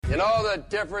You know the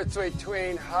difference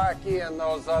between hockey and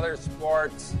those other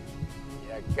sports?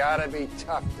 You gotta be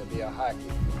tough to be a hockey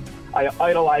player. I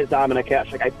idolize Dominik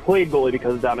Hasek. I played goalie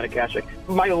because of Dominik Hasek.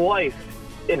 My life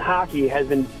in hockey has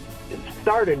been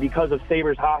started because of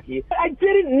Sabres hockey. I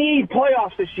didn't need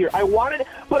playoffs this year. I wanted it,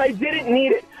 but I didn't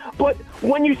need it. But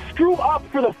when you screw up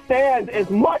for the fans as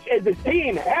much as this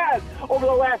team has over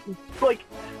the last,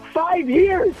 5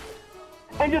 years,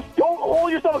 and just don't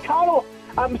hold yourself accountable,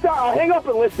 I'm sorry. I'll hang up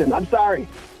and listen. I'm sorry.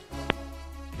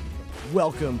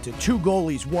 Welcome to Two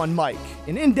Goalies, One Mic,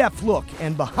 an in-depth look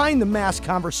and behind-the-mask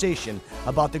conversation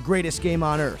about the greatest game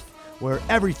on earth, where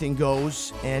everything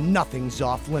goes and nothing's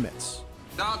off limits.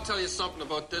 Now I'll tell you something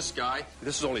about this guy.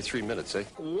 This is only 3 minutes, eh?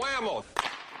 Whammo!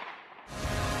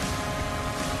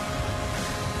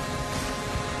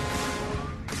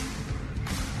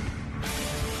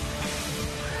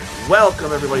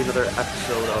 Welcome, everybody, to another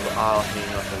episode of I'll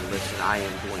Hang Up and Listen. I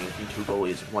am Dwayne from Two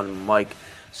Goalies, One Mic.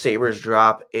 Sabres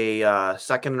drop a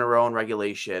second in a row in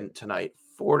regulation tonight,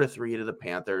 4-3 to the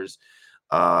Panthers,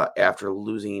 after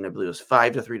losing, I believe it was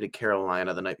 5-3 to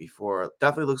Carolina the night before.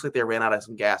 Definitely looks like they ran out of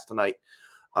some gas tonight.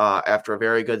 After a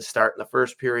very good start in the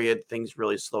first period, things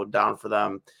really slowed down for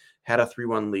them. Had a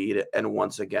 3-1 lead, and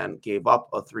once again gave up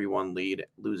a 3-1 lead,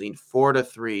 losing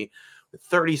 4-3 with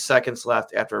 30 seconds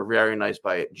left after a very nice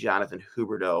by Jonathan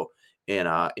Huberdeau in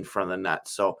front of the net.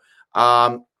 So,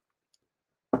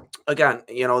 again,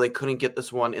 they couldn't get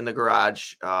this one in the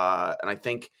garage. And I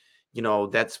think,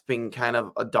 that's been kind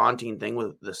of a daunting thing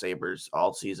with the Sabres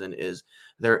all season is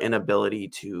their inability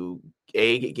to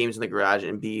A, get games in the garage,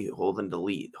 and B, hold on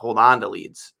to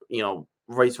leads,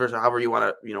 vice versa, however you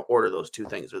want to, order those two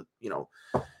things with,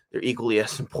 they're equally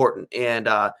as important. And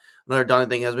another daunting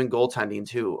thing has been goaltending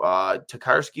too.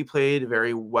 Tokarski played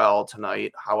very well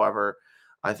tonight. However,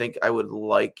 I think I would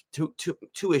like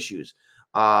two issues.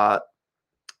 The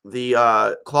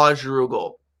Claude Giroux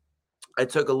goal. I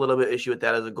took a little bit issue with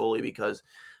that as a goalie because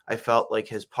I felt like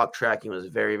his puck tracking was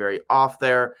very, very off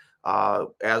there.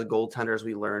 As goaltenders,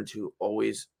 we learn to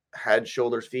always head,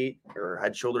 shoulders, feet, or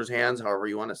head, shoulders, hands, however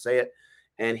you want to say it.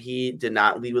 And he did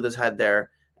not lead with his head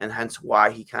there, and hence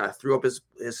why he kind of threw up his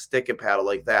stick and paddle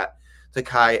like that to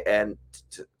Kai and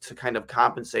to kind of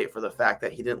compensate for the fact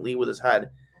that he didn't lead with his head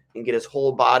and get his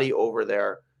whole body over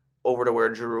to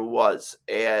where Giroux was.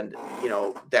 And,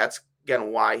 that's,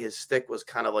 again, why his stick was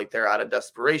kind of like there out of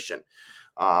desperation.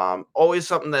 Always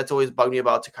something that's always bugged me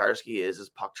about Tokarski is his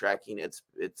puck tracking. It's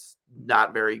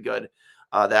not very good.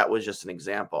 That was just an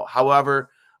example.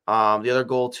 However, the other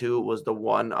goal, too, was the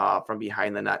one from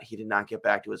behind the net. He did not get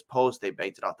back to his post. They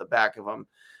banked it off the back of him.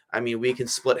 I mean, we can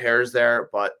split hairs there,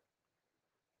 but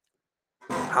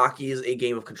hockey is a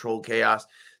game of controlled chaos.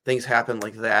 Things happen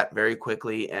like that very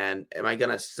quickly. And am I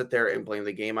going to sit there and blame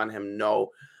the game on him?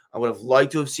 No. I would have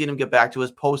liked to have seen him get back to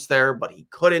his post there, but he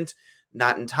couldn't,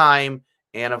 not in time.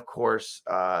 And, of course,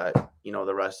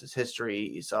 the rest is history.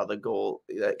 You saw the goal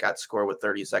that got scored with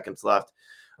 30 seconds left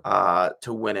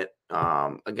to win it.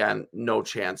 Again, no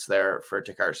chance there for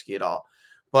Tokarski at all.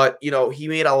 But, he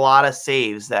made a lot of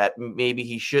saves that maybe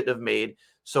he shouldn't have made.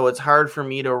 So it's hard for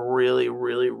me to really,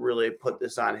 really, really put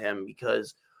this on him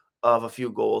because of a few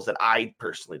goals that I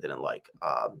personally didn't like.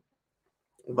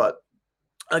 But,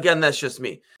 again, that's just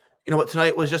me.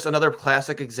 Tonight was just another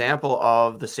classic example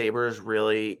of the Sabres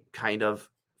really kind of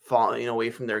falling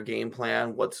away from their game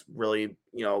plan. What's really,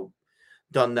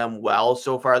 done them well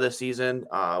so far this season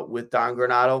with Don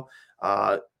Granato.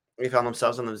 They found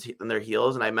themselves on their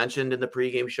heels. And I mentioned in the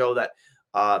pregame show that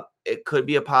it could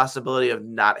be a possibility of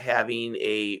not having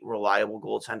a reliable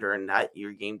goaltender in net.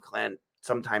 Your game plan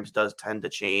sometimes does tend to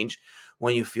change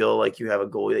when you feel like you have a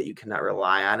goalie that you cannot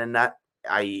rely on in net,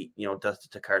 i.e.,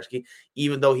 Dustin Tokarski.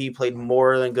 Even though he played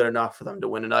more than good enough for them to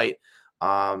win tonight,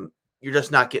 you're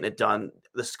just not getting it done.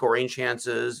 The scoring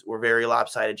chances were very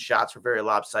lopsided. Shots were very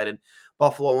lopsided.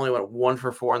 Buffalo only went 1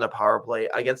 for 4 on the power play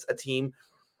against a team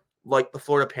like the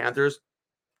Florida Panthers,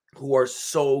 who are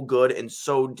so good and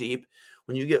so deep.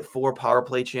 When you get 4 power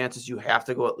play chances, you have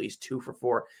to go at least 2 for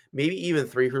 4, maybe even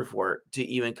 3 for 4 to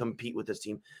even compete with this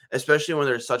team, especially when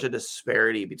there's such a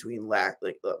disparity between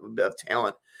of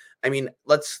talent. I mean,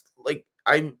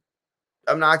 I'm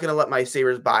not going to let my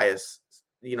Sabres bias,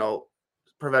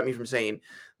 prevent me from saying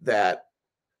that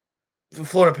the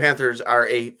Florida Panthers are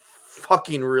a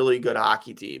fucking really good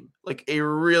hockey team, like a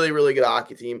really, really good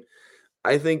hockey team.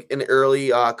 I think an early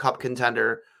cup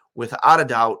contender, without a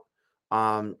doubt.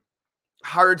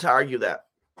 Hard to argue that.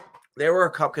 They were a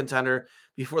cup contender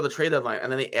before the trade deadline,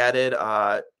 and then they added,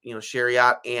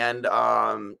 Chariot and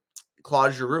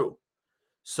Claude Giroux.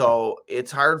 So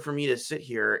it's hard for me to sit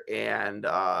here and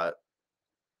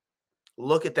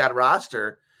look at that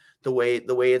roster, the way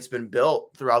it's been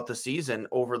built throughout the season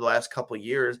over the last couple of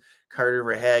years. Carter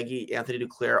Verhaeghe, Anthony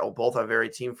Duclair, both have very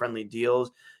team-friendly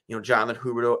deals. Jonathan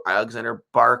Huberdeau, Alexander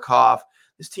Barkov.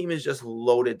 This team is just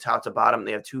loaded top to bottom.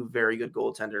 They have two very good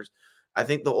goaltenders. I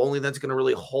think the only that's going to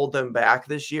really hold them back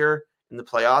this year in the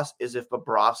playoffs is if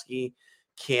Bobrovsky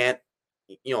can't,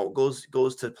 goes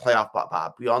to playoff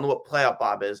Bob. We all know what playoff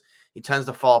Bob is. He tends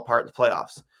to fall apart in the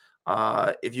playoffs.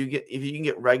 If you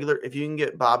can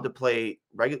get Bob to play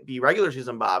be regular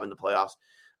season Bob in the playoffs,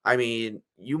 I mean,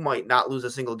 you might not lose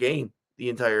a single game your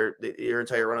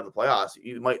entire run of the playoffs.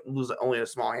 You might lose only a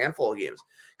small handful of games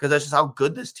because that's just how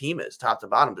good this team is, top to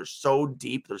bottom. They're so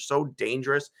deep, they're so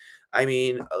dangerous. I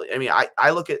mean, I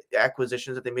look at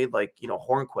acquisitions that they made, like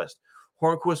Hornquist.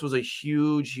 Hornquist was a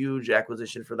huge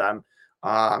acquisition for them.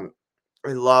 I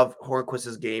love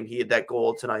Hornquist's game. He had that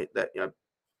goal tonight that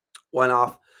went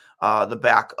off the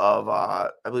back of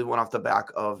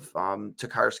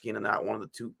Tokarski, and that one of the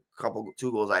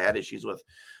two goals I had issues with.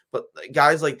 But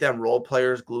guys like them, role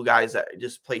players, glue guys that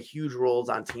just play huge roles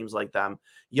on teams like them,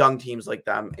 young teams like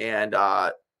them, and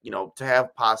to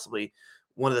have possibly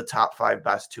one of the top 5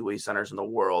 best two-way centers in the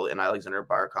world, and Alexander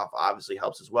Barkov obviously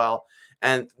helps as well.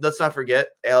 And let's not forget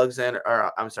Aaron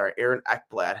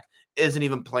Ekblad isn't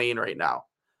even playing right now.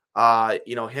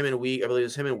 Him and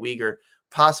Weegar,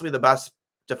 possibly the best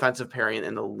defensive pairing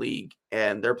in the league,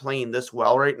 and they're playing this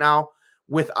well right now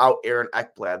without Aaron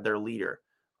Ekblad, their leader,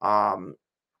 one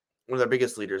of their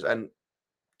biggest leaders, and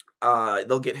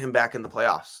they'll get him back in the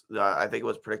playoffs. I think it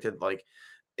was predicted like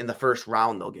in the first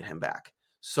round they'll get him back.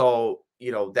 So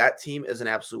that team is an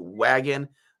absolute wagon,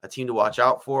 a team to watch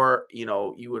out for.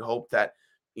 You would hope that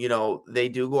they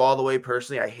do go all the way.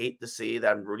 Personally, I hate to see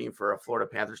that I'm rooting for a Florida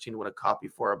Panthers team to win a cup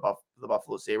before the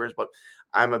Buffalo Sabres, but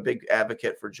I'm a big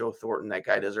advocate for Joe Thornton. That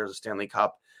guy deserves a Stanley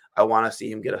Cup. I want to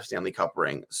see him get a Stanley Cup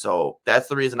ring. So that's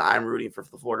the reason I'm rooting for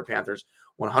the Florida Panthers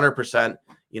 100%.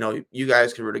 You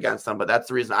guys can root against them, but that's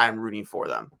the reason I'm rooting for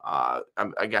them.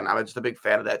 I'm just a big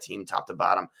fan of that team top to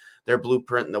bottom. Their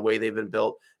blueprint and the way they've been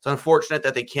built. It's unfortunate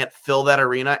that they can't fill that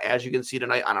arena, as you can see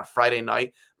tonight on a Friday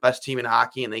night. Best team in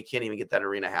hockey, and they can't even get that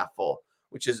arena half full,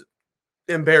 which is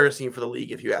embarrassing for the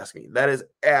league, if you ask me. That is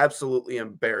absolutely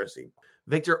embarrassing.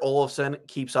 Victor Olofsson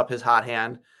keeps up his hot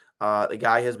hand. The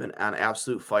guy has been on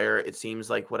absolute fire. It seems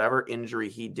like whatever injury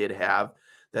he did have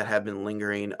that had been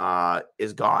lingering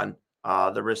is gone.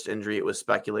 The wrist injury, it was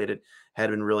speculated, had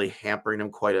been really hampering him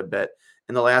quite a bit.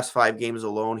 In the last 5 games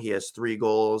alone, he has 3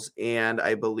 goals and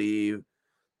I believe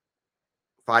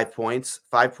 5 points.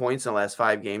 5 points in the last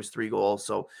 5 games, 3 goals.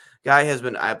 So guy has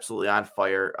been absolutely on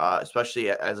fire,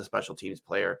 especially as a special teams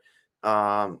player.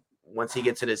 Once he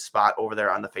gets in his spot over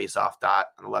there on the face-off dot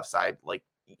on the left side, like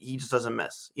he just doesn't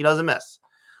miss. He doesn't miss.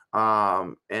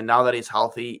 And now that he's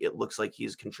healthy, it looks like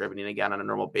he's contributing again on a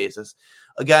normal basis.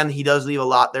 Again, he does leave a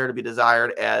lot there to be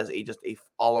desired as a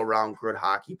all-around good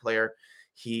hockey player.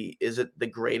 He isn't the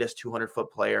greatest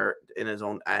 200-foot player in his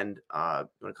own end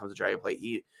when it comes to driving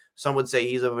play. Some would say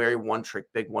he's a very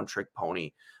big one-trick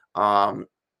pony.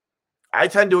 I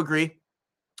tend to agree.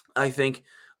 I think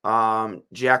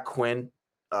Jack Quinn,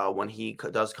 when he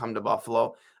does come to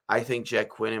Buffalo, I think Jack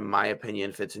Quinn, in my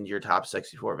opinion, fits into your top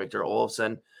 6 before Victor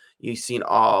Olofsson. You've seen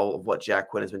all of what Jack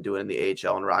Quinn has been doing in the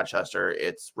AHL in Rochester.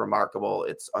 It's remarkable.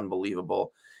 It's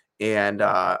unbelievable. And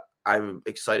I'm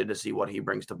excited to see what he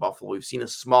brings to Buffalo. We've seen a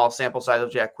small sample size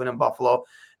of Jack Quinn in Buffalo,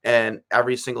 and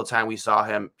every single time we saw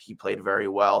him, he played very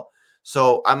well.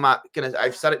 So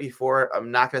I've said it before, I'm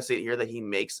not going to say it here that he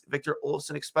makes Victor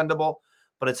Olofsson expendable,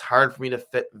 but it's hard for me to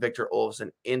fit Victor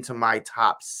Olofsson into my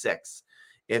top 6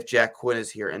 if Jack Quinn is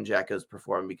here and Jack is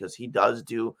performing, because he does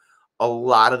do a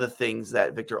lot of the things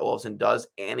that Victor Olofsson does,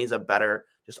 and he's a better,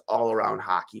 just all-around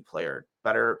hockey player,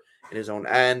 better in his own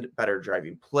end, better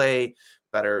driving play,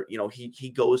 better, he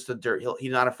goes to dirt.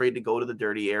 He's not afraid to go to the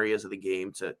dirty areas of the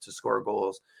game to score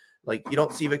goals. Like, you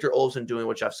don't see Victor Olofsson doing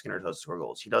what Jeff Skinner does to score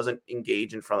goals. He doesn't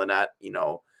engage in front of the net,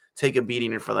 take a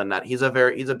beating in front of the net. He's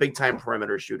a big-time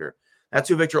perimeter shooter. That's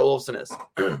who Victor Olofsson is,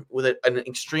 with an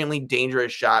extremely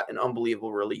dangerous shot and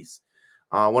unbelievable release.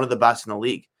 One of the best in the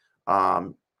league.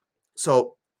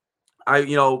 So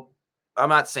I'm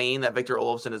not saying that Victor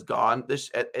Olofsson is gone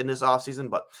in this offseason,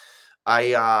 but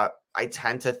I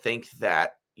tend to think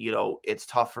that, it's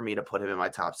tough for me to put him in my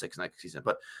top 6 next season.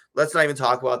 But let's not even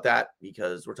talk about that,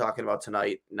 because we're talking about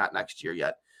tonight, not next year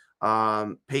yet.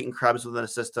 Peyton Krebs with an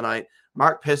assist tonight.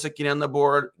 Mark Pysyk getting on the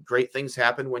board. Great things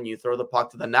happen when you throw the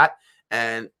puck to the net,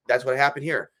 and that's what happened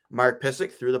here. Mark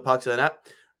Pysyk threw the puck to the net,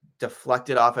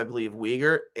 deflected off, I believe,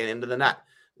 Weegar, and into the net.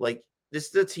 Like, this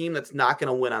is a team that's not going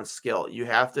to win on skill. You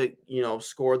have to,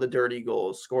 score the dirty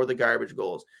goals, score the garbage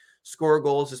goals, score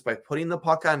goals just by putting the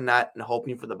puck on net and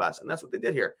hoping for the best. And that's what they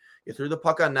did here. You threw the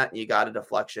puck on net and you got a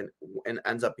deflection and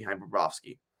ends up behind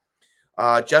Bobrovsky.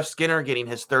 Jeff Skinner getting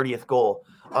his 30th goal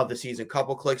of the season.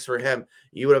 Couple clicks for him.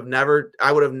 I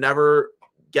would have never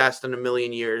guessed in a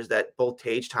million years that both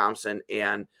Tage Thompson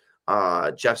and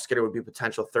Jeff Skinner would be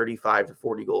potential 35 to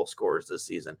 40 goal scorers this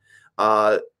season.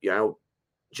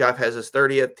 Jeff has his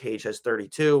 30th, Tage has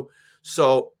 32.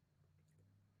 So,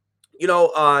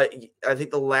 I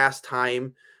think the last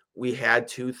time we had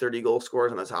 2 30-goal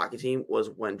scorers on this hockey team was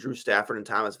when Drew Stafford and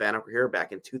Thomas Vanek were here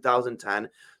back in 2010,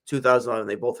 2011.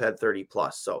 They both had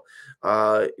 30+. So,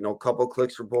 a couple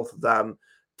clicks for both of them.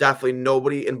 Definitely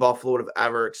nobody in Buffalo would have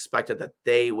ever expected that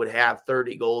they would have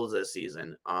 30 goals this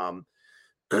season.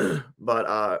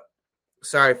 But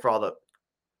sorry for all the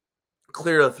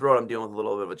clear the throat. I'm dealing with a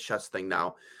little bit of a chest thing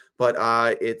now. But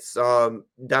it's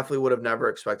definitely would have never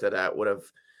expected that. Would have,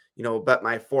 bet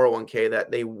my 401k that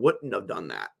they wouldn't have done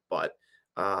that. But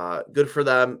good for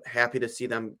them. Happy to see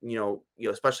them,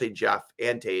 especially Jeff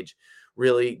and Tage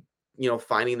really,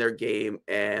 finding their game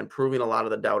and proving a lot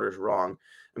of the doubters wrong.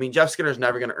 I mean, Jeff Skinner is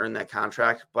never going to earn that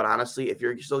contract. But honestly, if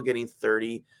you're still getting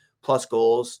 30+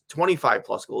 goals,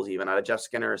 25+ goals even out of Jeff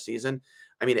Skinner a season,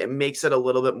 I mean, it makes it a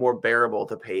little bit more bearable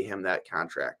to pay him that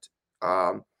contract.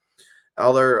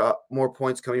 Other more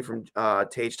points coming from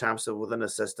Tage Thompson with an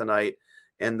assist tonight.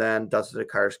 And then Dustin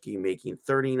Tokarski making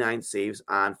 39 saves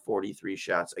on 43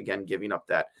 shots. Again, giving up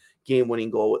that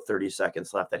game-winning goal with 30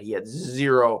 seconds left that he had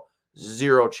zero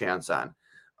chance on.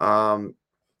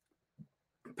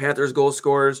 Panthers goal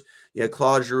scorers, you had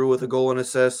Claude Giroux with a goal and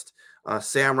assist.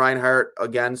 Sam Reinhart,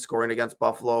 again, scoring against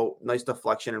Buffalo. Nice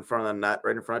deflection in front of the net,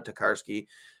 right in front of Tokarski.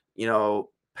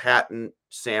 Patton,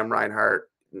 Sam Reinhart,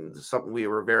 something we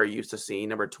were very used to seeing.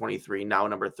 Number 23, now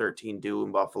number 13, do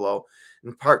in Buffalo.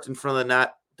 And parked in front of the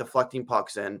net, deflecting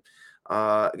pucks in.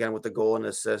 Again, with the goal and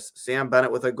assist. Sam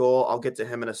Bennett with a goal. I'll get to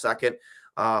him in a second.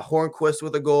 Hornquist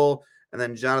with a goal. And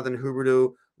then Jonathan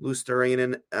Huberdeau,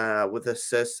 Luosterainen with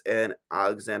assists, and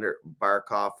Alexander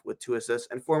Barkov with 2 assists,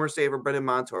 and former saver Brendan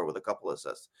Montour with a couple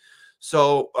assists.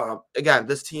 So, again,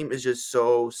 this team is just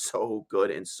so good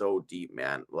and so deep,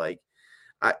 man. Like,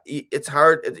 it's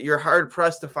hard. You're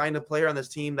hard-pressed to find a player on this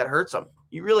team that hurts them.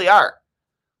 You really are.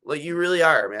 Like, you really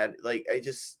are, man. Like,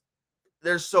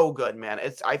 they're so good, man.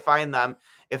 I find them,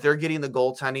 if they're getting the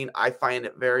goaltending, I find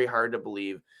it very hard to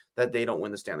believe that they don't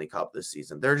win the Stanley Cup this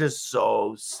season. They're just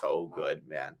so good,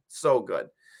 man. So good.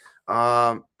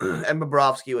 And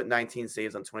Bobrovsky with 19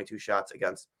 saves on 22 shots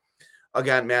against.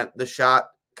 Again, man, the shot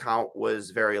count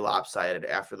was very lopsided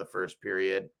after the first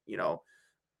period.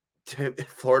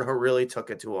 Florida really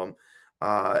took it to them.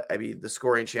 The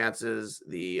scoring chances,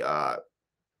 the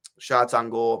shots on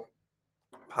goal,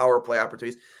 power play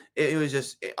opportunities, it was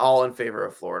just all in favor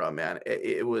of Florida, man.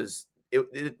 It was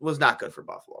not good for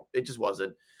Buffalo. It just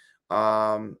wasn't.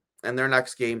 And their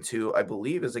next game too, I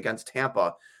believe, is against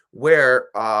Tampa, where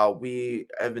we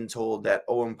have been told that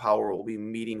Owen Power will be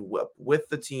meeting with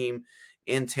the team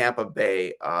in Tampa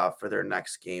Bay for their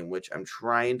next game, which I'm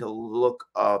trying to look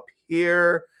up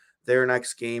here. Their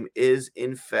next game is,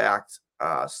 in fact,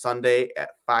 Sunday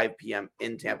at 5 p.m.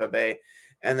 in Tampa Bay.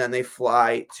 And then they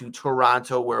fly to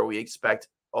Toronto, where we expect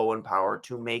Owen Power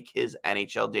to make his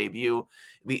NHL debut.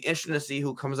 It'll be interesting to see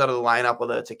who comes out of the lineup,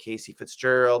 whether it's a Casey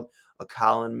Fitzgerald, a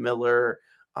Colin Miller,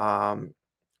 Henry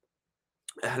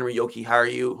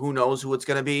Jokiharju. Who knows who it's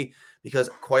going to be? Because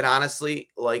quite honestly,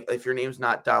 like, if your name's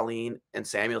not Dahlin and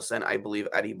Samuelson, I believe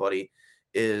anybody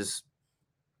is,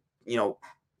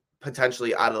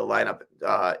 potentially out of the lineup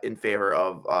in favor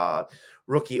of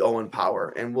rookie Owen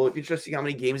Power. And we'll be interesting how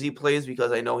many games he plays,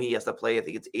 because I know he has to play, I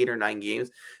think it's 8 or 9 games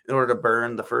in order to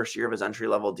burn the first year of his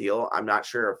entry-level deal. I'm not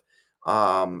sure if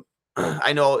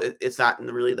I know it's not in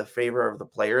really the favor of the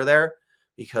player there,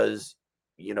 because,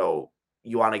 you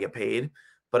want to get paid.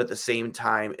 But at the same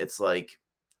time, it's like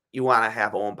you want to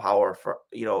have Owen Power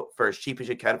for as cheap as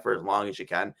you can for as long as you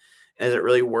can. And is it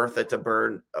really worth it to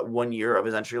burn 1 year of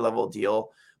his entry-level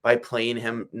deal by playing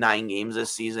him 9 games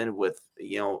this season with,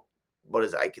 what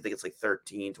is it? I think it's like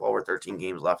 12 or 13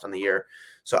 games left on the year.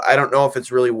 So I don't know if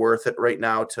it's really worth it right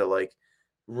now to like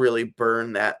really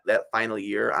burn that final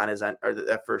year on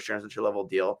that first year entry level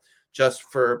deal just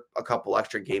for a couple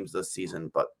extra games this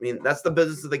season. But I mean, that's the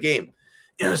business of the game.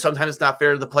 Sometimes it's not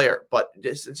fair to the player, but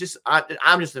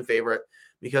I'm just in favor of it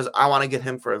because I want to get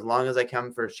him for as long as I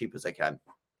can, for as cheap as I can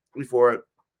before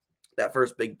that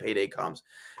first big payday comes.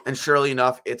 And surely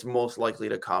enough, it's most likely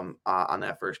to come on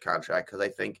that first contract, because I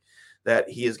think that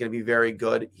he is going to be very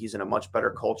good. He's in a much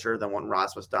better culture than when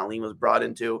Rasmus Dahlin was brought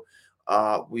into.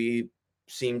 We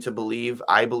seem to believe,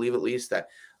 I believe at least, that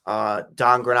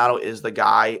Don Granato is the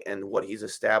guy, and what he's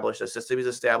established, the system he's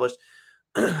established,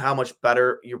 how much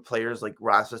better your players like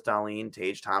Rasmus Dahlin,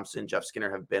 Tage Thompson, Jeff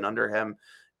Skinner have been under him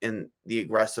in the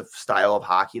aggressive style of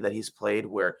hockey that he's played,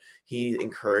 where he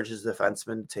encourages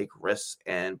defensemen to take risks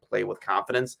and play with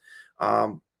confidence.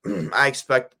 I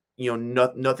expect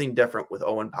nothing different with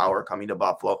Owen Power coming to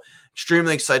Buffalo.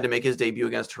 Extremely excited to make his debut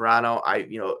against Toronto.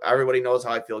 Everybody knows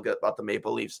how I feel good about the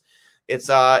Maple Leafs.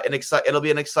 It'll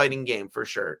be an exciting game for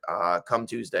sure. Come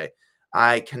Tuesday,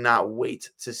 I cannot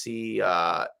wait to see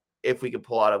if we can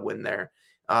pull out a win there.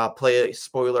 Play a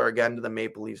spoiler again to the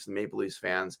Maple Leafs and Maple Leafs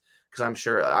fans, because I'm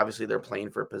sure obviously they're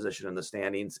playing for a position in the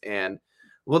standings, and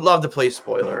would love to play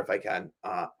spoiler if I can,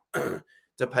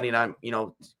 depending on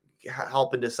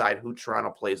helping decide who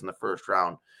Toronto plays in the first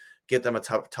round, get them a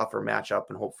tougher matchup,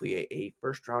 and hopefully a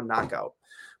first round knockout.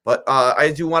 But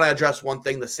I do want to address one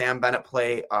thing: the Sam Bennett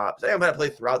play. Sam Bennett play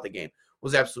throughout the game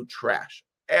was absolute trash.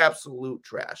 Absolute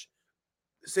trash.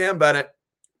 Sam Bennett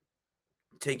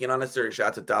taking unnecessary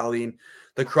shots at Dahlin,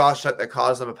 the cross shot that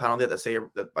caused them a penalty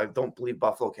that I don't believe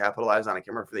Buffalo capitalized on. I can't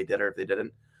remember if they did or if they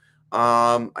didn't.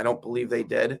 I don't believe they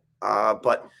did.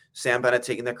 But Sam Bennett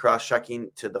taking the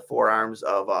cross-checking to the forearms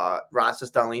of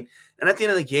Rasmus Dahlin. And at the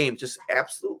end of the game, just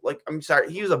absolute, I'm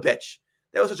sorry, he was a bitch.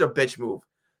 That was such a bitch move.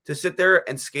 To sit there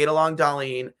and skate along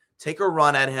Dahlin, take a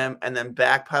run at him, and then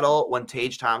backpedal when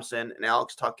Tage Thompson and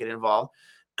Alex Tuch get involved.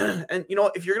 And,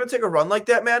 if you're going to take a run like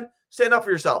that, man, stand up for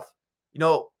yourself.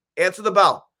 Answer the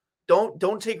bell.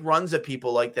 Don't take runs at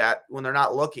people like that when they're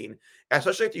not looking,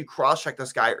 especially if you cross-check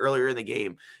this guy earlier in the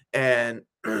game. And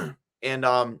after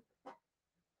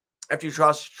you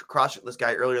cross-check this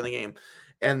guy earlier in the game,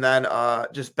 and then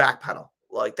just backpedal.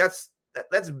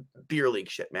 That's beer league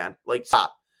shit, man.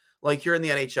 Stop. You're in the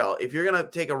NHL. If you're going to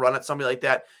take a run at somebody like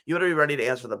that, you better be ready to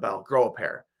answer the bell. Grow a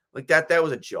pair. That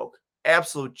was a joke.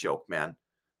 Absolute joke, man.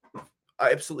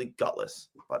 Absolutely gutless.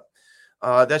 But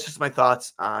that's just my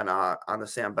thoughts on the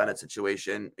Sam Bennett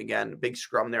situation. Again, big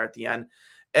scrum there at the end.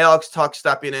 Alex Tuch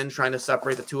stepping in, trying to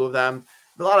separate the two of them.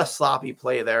 A lot of sloppy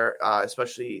play there,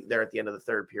 especially there at the end of the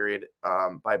third period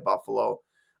by Buffalo.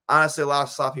 Honestly, a lot of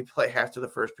sloppy play after the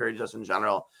first period, just in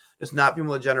general. Just not being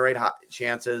able to generate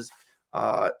chances.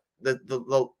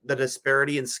 The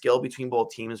disparity in skill between both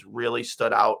teams really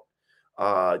stood out.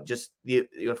 Just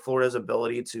Florida's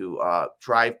ability to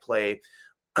drive play,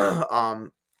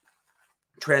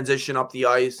 transition up the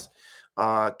ice,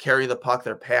 carry the puck,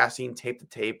 their passing, tape to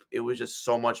tape. It was just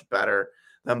so much better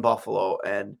than Buffalo.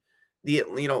 And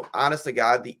honest to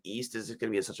God, the East is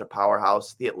going to be such a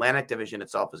powerhouse. The Atlantic Division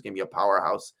itself is going to be a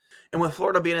powerhouse. And with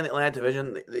Florida being in the Atlantic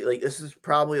Division, this is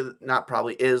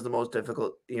is the most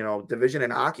difficult, division in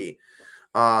hockey.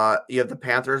 You have the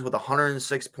Panthers with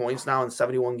 106 points now in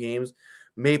 71 games.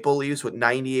 Maple Leafs with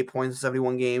 98 points in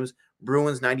 71 games.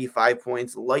 Bruins 95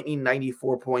 points. Lightning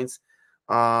 94 points.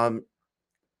 And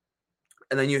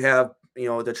then you have,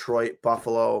 Detroit,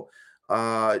 Buffalo,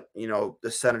 the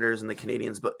Senators and the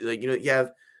Canadians, but you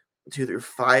have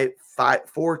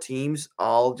 4 teams,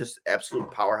 all just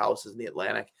absolute powerhouses in the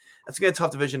Atlantic. That's gonna be a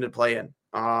tough division to play in.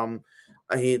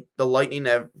 The Lightning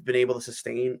have been able to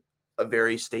sustain a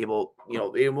very stable,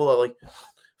 able to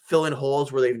fill in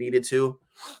holes where they've needed to.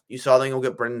 You saw them go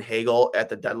get Brendan Hagel at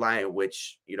the deadline,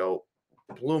 which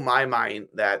blew my mind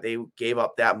that they gave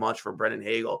up that much for Brendan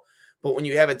Hagel. But when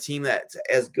you have a team that's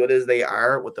as good as they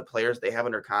are with the players they have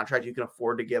under contract, you can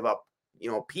afford to give up,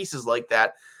 pieces like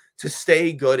that to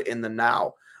stay good in the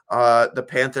now. The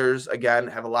Panthers, again,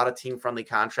 have a lot of team-friendly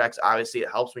contracts. Obviously,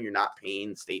 it helps when you're not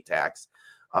paying state tax.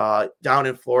 Down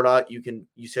in Florida, you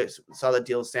saw the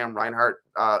deal Sam Reinhart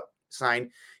signed.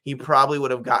 He probably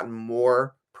would have gotten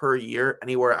more per year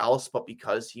anywhere else, but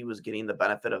because he was getting the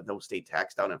benefit of no state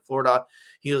tax down in Florida,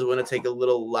 he was going to take a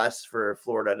little less for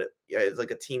Florida. It's like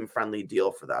a team-friendly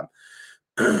deal for them.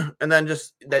 And then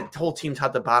just that whole team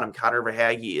top to bottom, Connor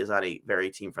Verhaeghe is on a very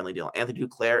team-friendly deal. Anthony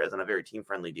Duclair is on a very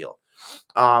team-friendly deal.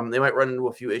 They might run into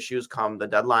a few issues come the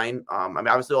deadline.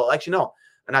 Obviously, well, actually, no,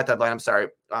 not deadline. I'm sorry.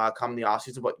 Come the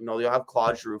offseason, but you'll have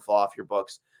Claude Giroux fall off your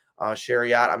books.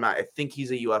 Chariot, I think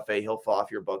he's a UFA. He'll fall off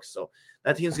your books. So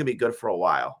that team's going to be good for a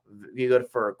while. Be good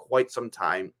for quite some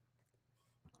time.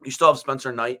 You still have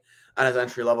Spencer Knight on his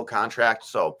entry-level contract.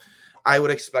 So I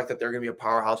would expect that they're going to be a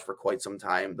powerhouse for quite some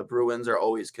time. The Bruins are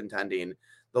always contending.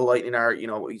 The Lightning are,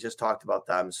 we just talked about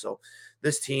them. So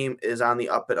this team is on the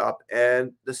up and up.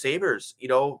 And the Sabres,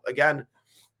 again,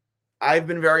 I've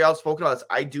been very outspoken about this.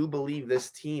 I do believe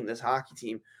this team, this hockey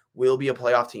team, will be a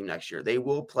playoff team next year. They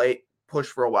will play push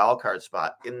for a wild card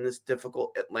spot in this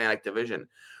difficult Atlantic division.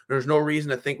 There's no reason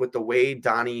to think with the way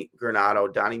Donnie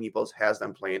Nepos has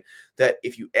them playing, that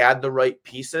if you add the right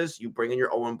pieces, you bring in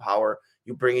your Owen Power,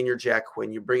 you bring in your Jack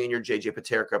Quinn, you bring in your JJ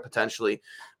Paterka potentially.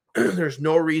 There's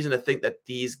no reason to think that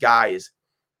these guys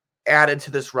added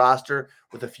to this roster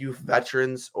with a few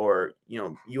veterans or,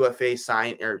 UFA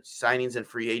signings and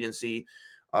free agency.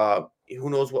 Who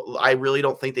knows what? I really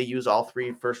don't think they use all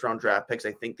 3 first-round draft picks.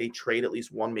 I think they trade at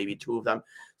least 1, maybe 2 of them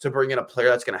to bring in a player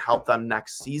that's going to help them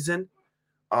next season.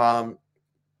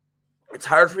 It's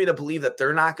hard for me to believe that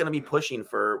they're not going to be pushing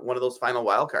for one of those final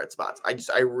wildcard spots.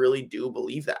 I really do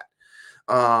believe that.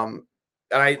 And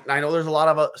I know there's a lot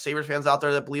of Sabres fans out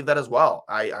there that believe that as well.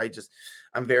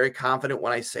 I'm very confident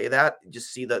when I say that.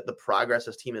 Just see the progress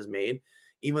this team has made,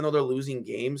 even though they're losing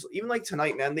games. Even like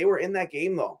tonight, man, they were in that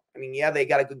game though. I mean, yeah, they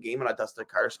got a good game on Dustin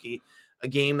Karski, a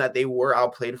game that they were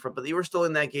outplayed for, but they were still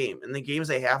in that game. And the games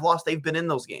they have lost, they've been in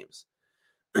those games.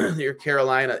 Your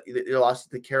Carolina, you lost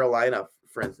to Carolina,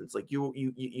 for instance. Like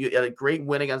you had a great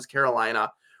win against Carolina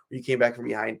where you came back from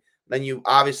behind. Then you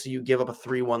give up a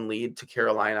 3-1 lead to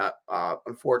Carolina.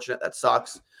 Unfortunate, that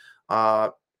sucks.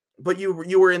 But you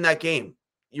were in that game.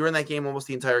 You were in that game almost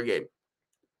the entire game.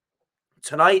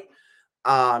 Tonight,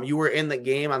 you were in the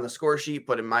game on the score sheet,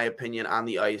 but in my opinion, on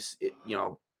the ice,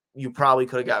 you probably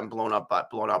could have gotten blown out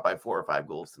by 4 or 5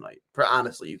 goals tonight.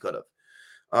 Honestly, you could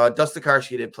have. Dustin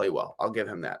Karski did play well. I'll give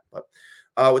him that. But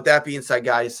with that being said,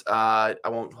 guys, I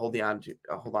won't hold on to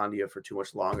you for too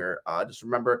much longer. Just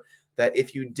remember that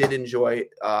if you did enjoy,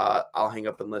 I'll hang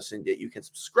up and listen. You can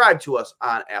subscribe to us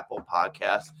on Apple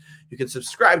Podcasts. You can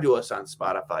subscribe to us on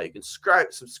Spotify. You can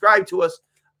subscribe to us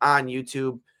on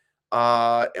YouTube.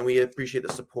 And we appreciate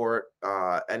the support.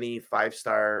 Any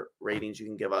 5-star ratings you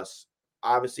can give us,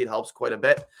 obviously it helps quite a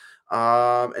bit.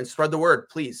 And spread the word,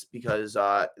 please, because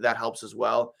that helps as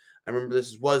well. I remember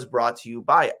this was brought to you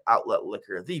by Outlet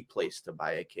Liquor, the place to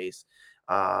buy a case.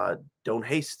 Don't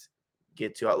haste.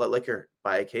 Get to Outlet Liquor,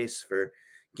 buy a case for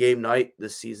game night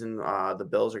this season. The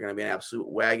Bills are going to be an absolute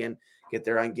wagon. Get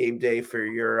there on game day for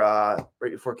your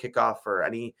right before kickoff for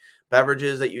any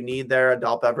beverages that you need there,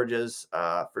 adult beverages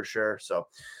for sure. So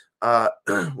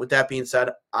with that being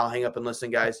said, I'll hang up and listen,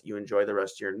 guys. You enjoy the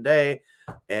rest of your day,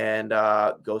 and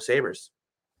go Sabres.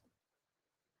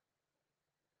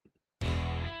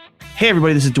 Hey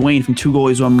everybody, this is Dwayne from Two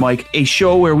Goalies, One Mic, a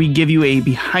show where we give you a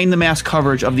behind-the-mask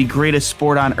coverage of the greatest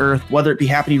sport on earth, whether it be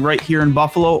happening right here in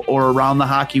Buffalo or around the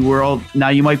hockey world. Now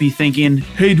you might be thinking,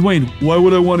 hey Dwayne, why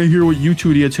would I want to hear what you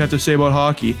two idiots have to say about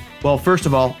hockey? Well, first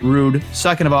of all, rude.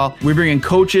 Second of all, we bring in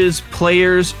coaches,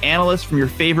 players, analysts from your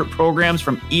favorite programs,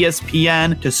 from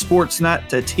ESPN to Sportsnet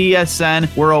to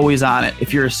TSN. We're always on it.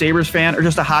 If you're a Sabres fan or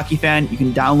just a hockey fan, you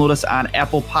can download us on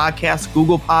Apple Podcasts,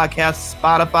 Google Podcasts,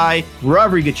 Spotify,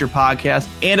 wherever you get your podcasts.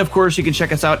 And of course, you can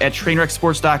check us out at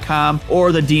trainwrecksports.com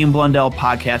or the Dean Blundell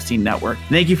Podcasting Network.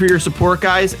 Thank you for your support,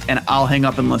 guys, and I'll hang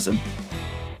up and listen.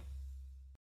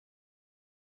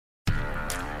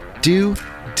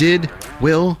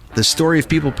 Will, the Story of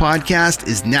People podcast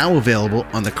is now available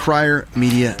on the Crier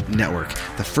Media Network.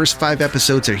 The first 5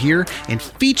 episodes are here and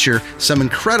feature some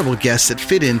incredible guests that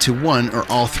fit into one or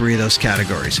all 3 of those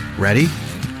categories. Ready?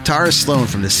 Tara Sloan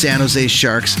from the San Jose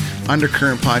Sharks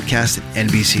Undercurrent podcast at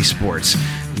NBC Sports.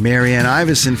 Marianne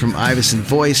Iveson from Iveson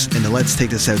Voice and the Let's Take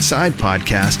This Outside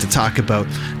podcast to talk about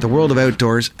the world of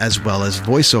outdoors as well as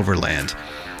voiceover land.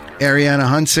 Ariana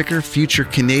Hunsicker, future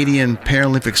Canadian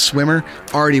Paralympic swimmer,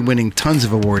 already winning tons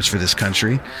of awards for this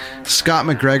country. Scott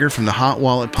McGregor from the Hot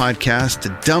Wallet podcast to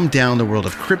dumb down the world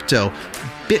of crypto,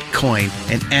 Bitcoin,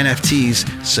 and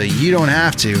NFTs so you don't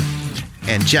have to.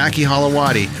 And Jackie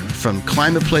Holowati from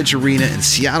Climate Pledge Arena in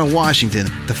Seattle, Washington,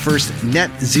 the first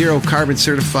net zero carbon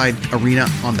certified arena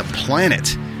on the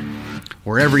planet.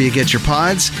 Wherever you get your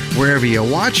pods, wherever you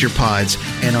watch your pods,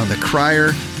 and on the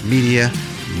Crier Media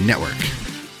Network.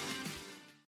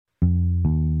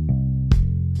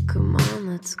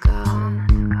 Let's go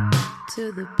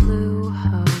to the Blue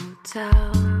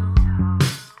Hotel.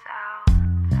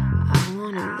 I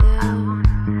wanna live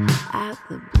at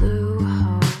the Blue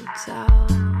Hotel.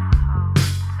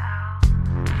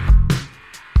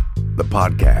 The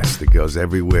podcast that goes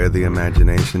everywhere the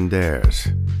imagination dares.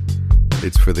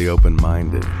 It's for the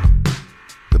open-minded,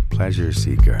 the pleasure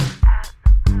seeker.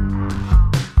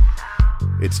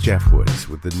 It's Jeff Woods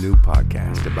with the new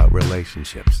podcast about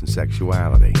relationships and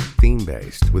sexuality,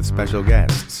 theme-based with special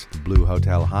guests, the Blue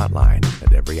Hotel Hotline,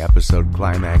 and every episode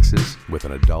climaxes with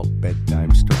an adult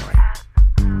bedtime story.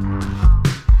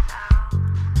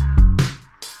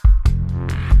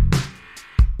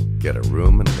 Get a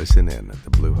room and listen in at the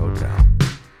Blue Hotel.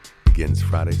 Begins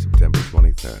Friday, September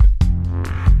 23rd.